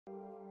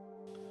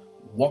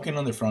Walking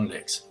on the front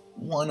legs,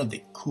 one of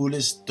the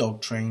coolest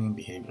dog training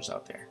behaviors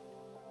out there.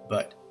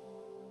 But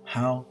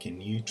how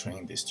can you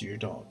train this to your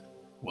dog?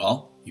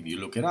 Well, if you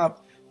look it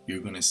up,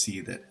 you're going to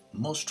see that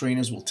most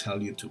trainers will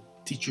tell you to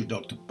teach your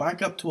dog to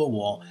back up to a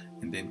wall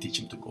and then teach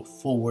him to go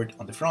forward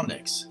on the front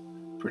legs.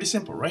 Pretty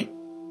simple, right?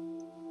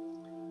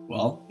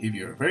 Well, if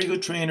you're a very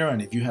good trainer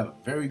and if you have a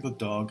very good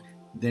dog,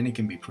 then it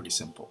can be pretty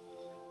simple.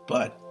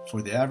 But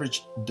for the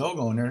average dog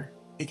owner,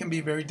 it can be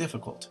very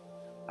difficult.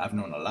 I've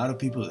known a lot of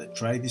people that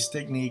try this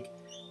technique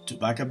to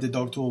back up the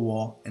dog to a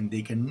wall and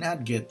they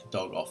cannot get the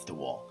dog off the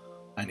wall.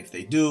 And if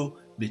they do,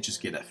 they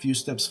just get a few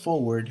steps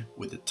forward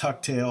with a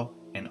tuck tail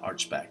and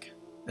arch back.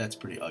 That's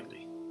pretty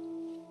ugly.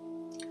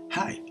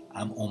 Hi,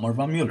 I'm Omar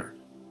Van Mueller,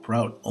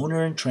 proud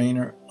owner and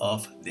trainer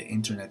of the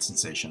internet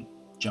sensation,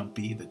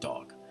 Jumpy the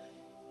dog.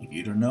 If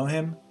you don't know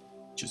him,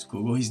 just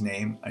Google his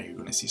name and you're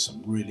going to see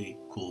some really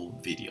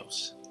cool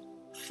videos.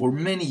 For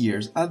many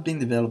years, I've been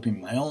developing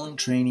my own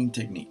training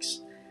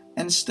techniques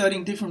and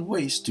studying different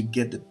ways to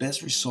get the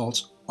best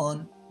results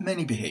on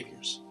many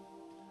behaviors.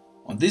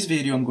 On this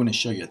video, I'm going to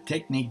show you a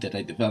technique that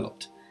I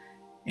developed,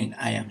 and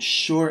I am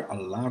sure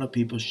a lot of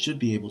people should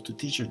be able to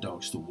teach your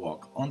dogs to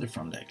walk on their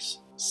front legs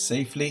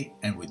safely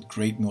and with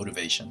great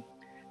motivation.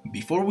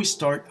 Before we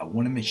start, I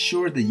want to make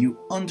sure that you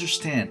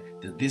understand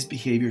that this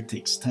behavior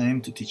takes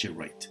time to teach it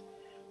right.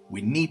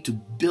 We need to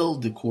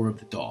build the core of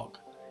the dog.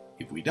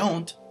 If we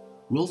don't,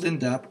 we'll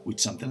end up with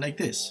something like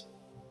this.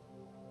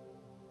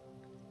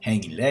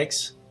 Hanging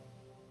legs,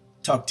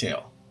 tuck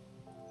tail,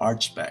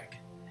 arch back.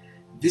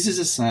 This is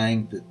a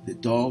sign that the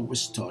dog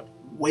was taught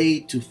way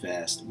too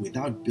fast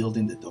without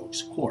building the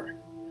dog's core.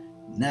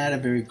 Not a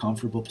very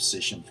comfortable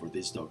position for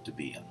this dog to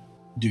be in.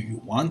 Do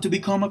you want to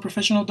become a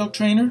professional dog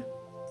trainer?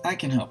 I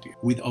can help you.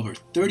 With over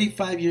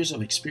 35 years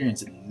of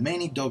experience in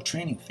many dog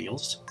training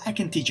fields, I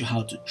can teach you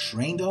how to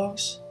train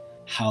dogs,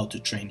 how to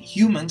train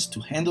humans to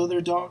handle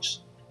their dogs,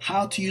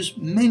 how to use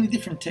many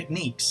different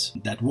techniques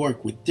that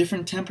work with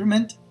different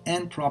temperament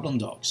and problem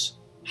dogs,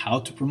 how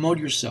to promote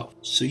yourself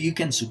so you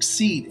can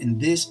succeed in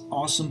this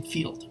awesome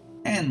field,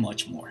 and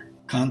much more.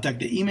 Contact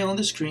the email on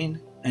the screen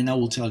and I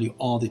will tell you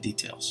all the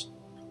details.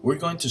 We're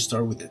going to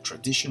start with the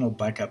traditional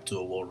back up to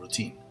a wall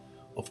routine.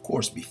 Of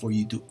course, before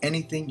you do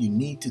anything, you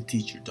need to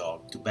teach your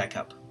dog to back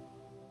up.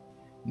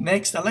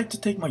 Next, I like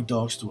to take my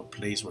dogs to a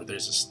place where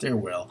there's a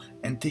stairwell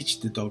and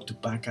teach the dog to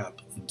back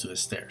up into the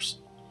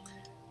stairs.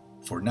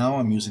 For now,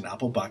 I'm using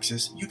apple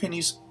boxes. You can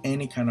use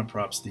any kind of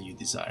props that you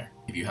desire.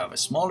 If you have a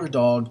smaller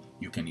dog,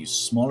 you can use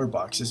smaller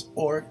boxes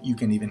or you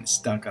can even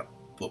stack up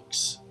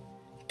books.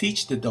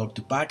 Teach the dog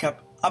to back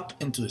up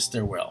into the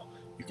stairwell.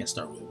 You can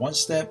start with 1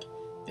 step,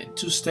 then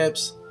 2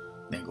 steps,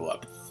 then go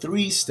up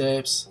 3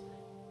 steps,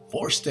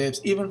 4 steps,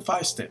 even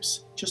 5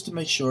 steps, just to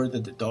make sure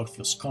that the dog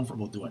feels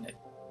comfortable doing it.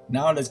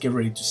 Now let's get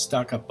ready to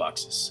stack up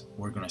boxes.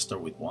 We're going to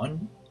start with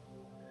 1,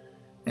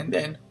 and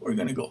then we're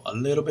going to go a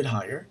little bit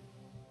higher.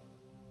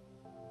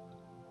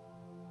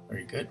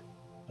 Very good.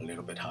 A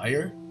little bit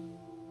higher.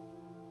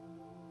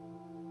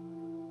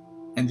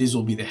 And this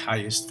will be the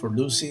highest for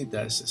Lucy.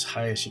 That's as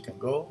high as she can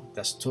go.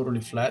 That's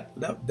totally flat.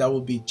 That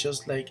will be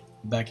just like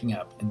backing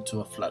up into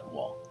a flat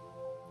wall.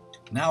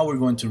 Now we're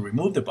going to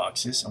remove the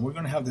boxes and we're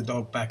going to have the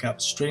dog back up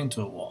straight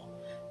into a wall.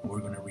 And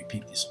we're going to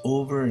repeat this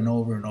over and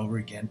over and over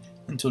again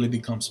until it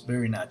becomes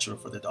very natural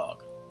for the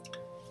dog.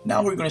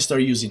 Now we're going to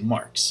start using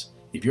marks.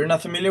 If you're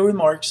not familiar with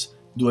marks,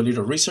 do a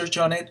little research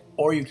on it,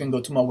 or you can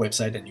go to my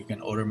website and you can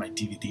order my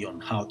DVD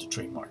on how to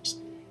train marks.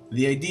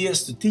 The idea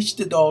is to teach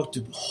the dog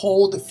to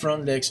hold the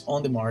front legs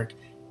on the mark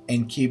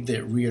and keep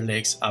the rear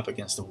legs up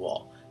against the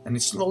wall.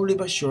 And slowly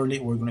but surely,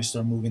 we're going to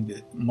start moving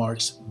the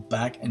marks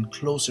back and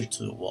closer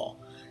to the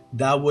wall.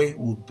 That way,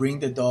 we'll bring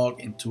the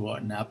dog into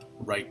an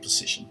upright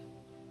position.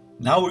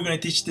 Now we're going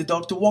to teach the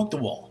dog to walk the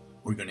wall.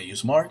 We're going to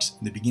use marks.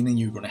 In the beginning,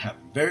 you're going to have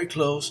it very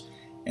close,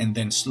 and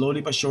then slowly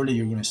but surely,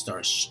 you're going to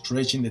start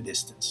stretching the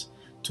distance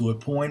to a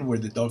point where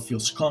the dog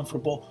feels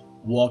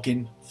comfortable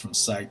walking from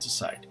side to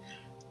side.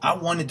 I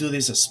want to do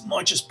this as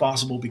much as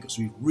possible because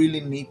we really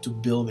need to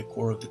build the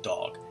core of the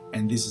dog,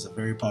 and this is a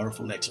very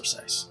powerful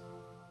exercise.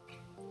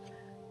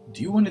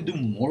 Do you want to do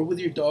more with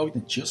your dog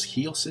than just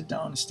heel, sit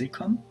down, and stay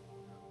calm?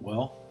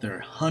 Well, there are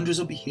hundreds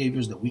of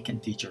behaviors that we can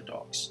teach our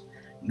dogs.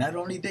 Not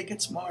only they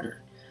get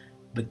smarter,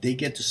 but they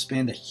get to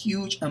spend a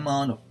huge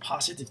amount of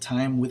positive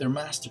time with their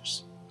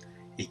masters.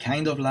 A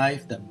kind of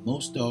life that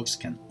most dogs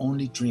can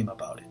only dream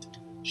about it.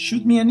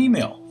 Shoot me an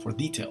email for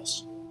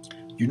details.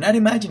 You're not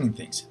imagining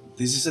things.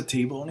 This is a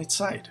table on its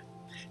side.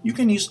 You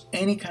can use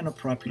any kind of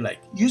prop you like.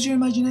 Use your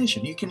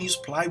imagination. You can use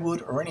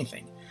plywood or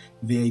anything.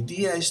 The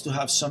idea is to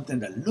have something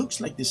that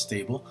looks like this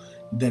table,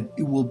 then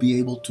it will be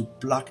able to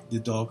block the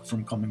dog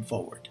from coming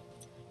forward.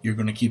 You're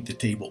going to keep the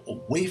table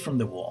away from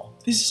the wall.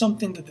 This is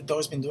something that the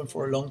dog's been doing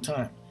for a long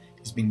time.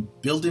 He's been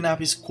building up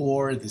his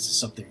core. This is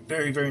something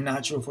very, very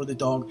natural for the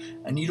dog,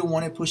 and you don't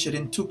want to push it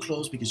in too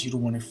close because you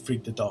don't want to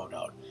freak the dog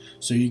out.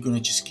 So you're going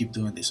to just keep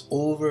doing this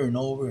over and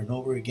over and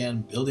over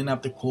again, building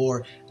up the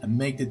core and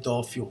make the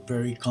dog feel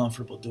very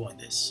comfortable doing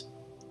this.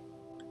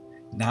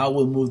 Now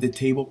we'll move the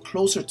table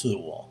closer to the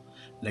wall.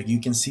 Like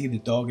you can see, the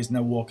dog is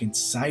not walking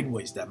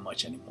sideways that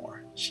much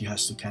anymore. She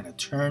has to kind of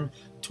turn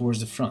towards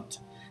the front.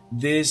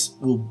 This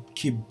will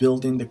keep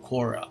building the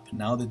core up.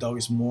 Now the dog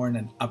is more in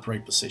an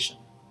upright position.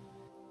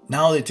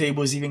 Now the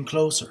table is even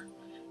closer.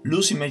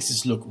 Lucy makes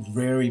this look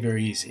very,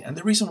 very easy. And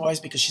the reason why is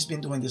because she's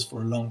been doing this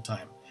for a long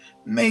time.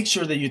 Make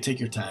sure that you take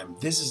your time.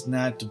 This is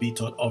not to be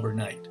taught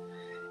overnight.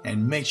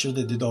 And make sure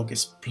that the dog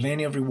gets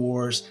plenty of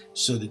rewards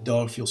so the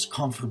dog feels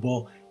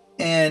comfortable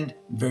and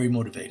very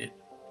motivated.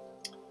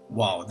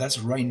 Wow, that's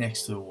right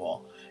next to the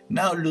wall.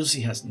 Now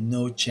Lucy has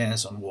no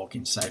chance on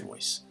walking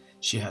sideways.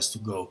 She has to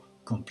go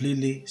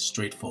completely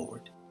straight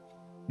forward.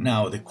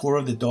 Now the core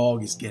of the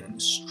dog is getting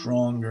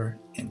stronger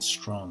and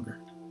stronger.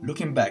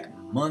 Looking back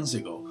months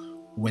ago,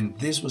 when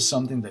this was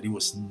something that it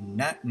was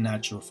not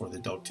natural for the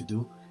dog to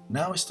do,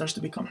 now it starts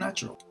to become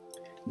natural.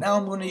 Now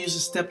I'm going to use a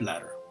step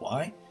ladder.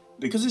 Why?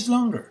 Because it's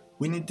longer.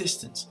 We need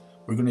distance.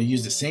 We're going to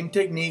use the same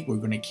technique. We're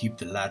going to keep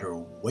the ladder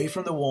away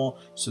from the wall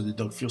so the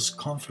dog feels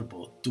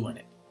comfortable doing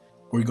it.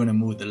 We're going to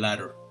move the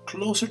ladder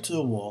closer to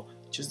the wall,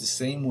 just the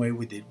same way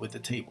we did with the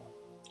table.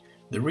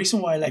 The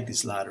reason why I like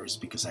this ladder is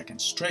because I can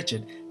stretch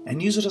it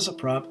and use it as a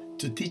prop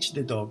to teach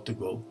the dog to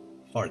go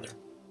farther.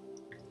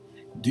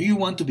 Do you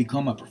want to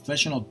become a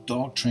professional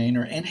dog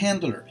trainer and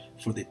handler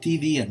for the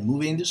TV and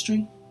movie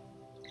industry?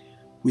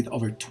 With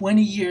over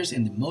 20 years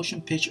in the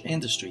motion picture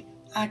industry,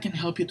 I can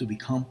help you to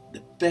become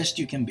the best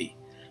you can be,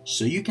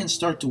 so you can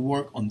start to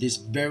work on this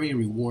very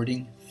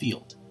rewarding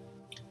field.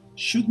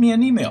 Shoot me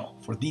an email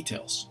for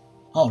details.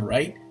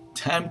 Alright,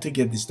 time to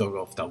get this dog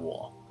off that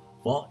wall.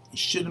 Well, it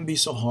shouldn't be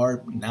so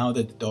hard now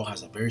that the dog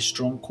has a very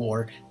strong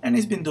core and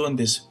he's been doing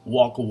this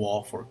walk a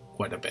wall for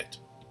quite a bit.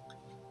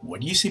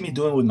 What you see me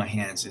doing with my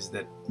hands is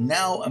that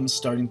now I'm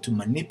starting to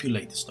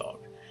manipulate this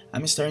dog.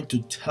 I'm starting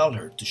to tell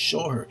her, to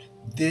show her,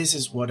 this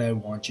is what I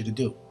want you to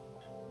do.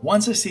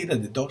 Once I see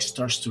that the dog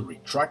starts to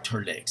retract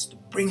her legs, to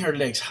bring her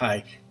legs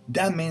high,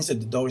 that means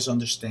that the dog is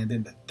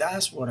understanding that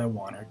that's what I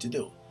want her to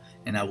do.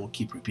 And I will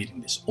keep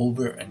repeating this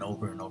over and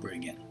over and over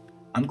again.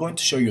 I'm going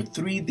to show you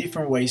 3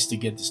 different ways to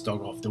get this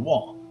dog off the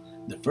wall.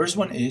 The first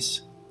one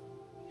is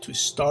to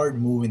start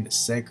moving the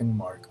second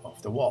mark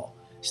off the wall.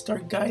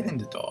 Start guiding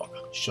the dog.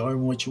 Show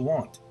him what you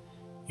want.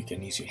 You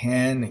can use your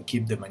hand and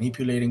keep the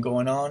manipulating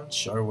going on.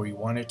 Show her where you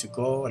want it to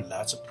go.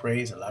 Lots of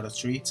praise, a lot of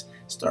treats.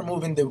 Start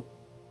moving the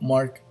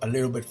mark a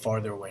little bit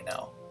farther away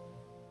now.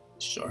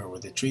 Show her where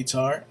the treats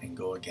are and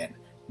go again.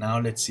 Now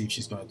let's see if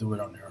she's going to do it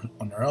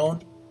on her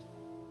own.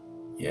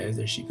 Yes,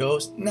 there she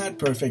goes. Not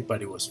perfect,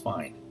 but it was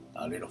fine.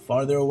 A little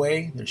farther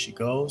away. There she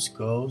goes.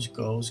 Goes.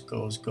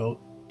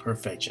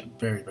 Perfection.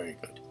 Very, very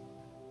good.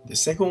 The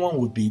second one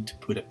would be to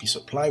put a piece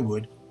of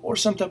plywood or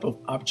some type of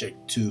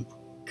object to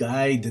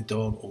guide the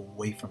dog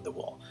away from the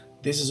wall.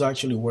 This is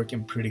actually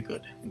working pretty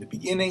good. In the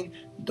beginning,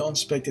 don't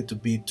expect it to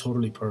be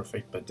totally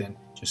perfect, but then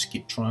just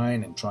keep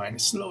trying and trying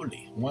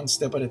slowly, one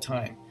step at a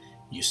time.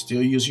 You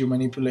still use your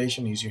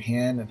manipulation, use your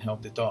hand and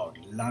help the dog.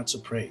 Lots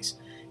of praise.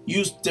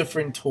 Use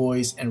different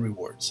toys and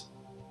rewards.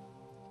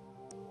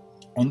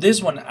 On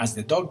this one, as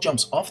the dog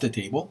jumps off the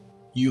table,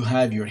 you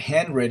have your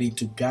hand ready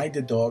to guide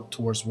the dog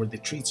towards where the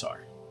treats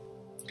are.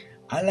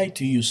 I like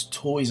to use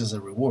toys as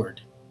a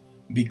reward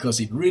because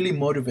it really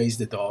motivates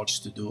the dogs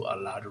to do a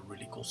lot of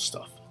really cool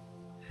stuff.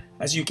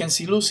 As you can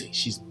see Lucy,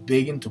 she's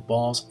big into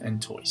balls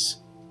and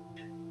toys.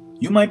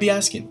 You might be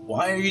asking,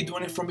 why are you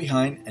doing it from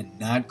behind and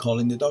not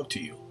calling the dog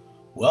to you?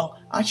 Well,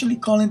 actually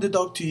calling the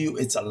dog to you,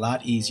 it's a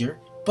lot easier,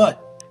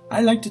 but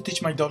I like to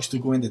teach my dogs to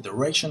go in the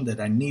direction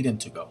that I need them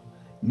to go,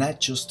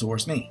 not just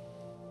towards me.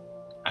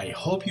 I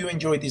hope you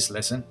enjoyed this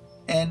lesson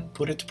and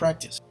put it to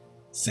practice.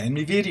 Send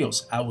me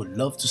videos, I would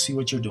love to see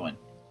what you're doing.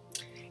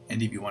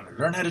 And if you want to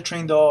learn how to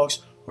train dogs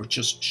or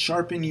just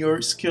sharpen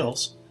your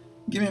skills,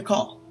 give me a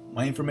call.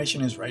 My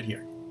information is right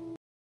here.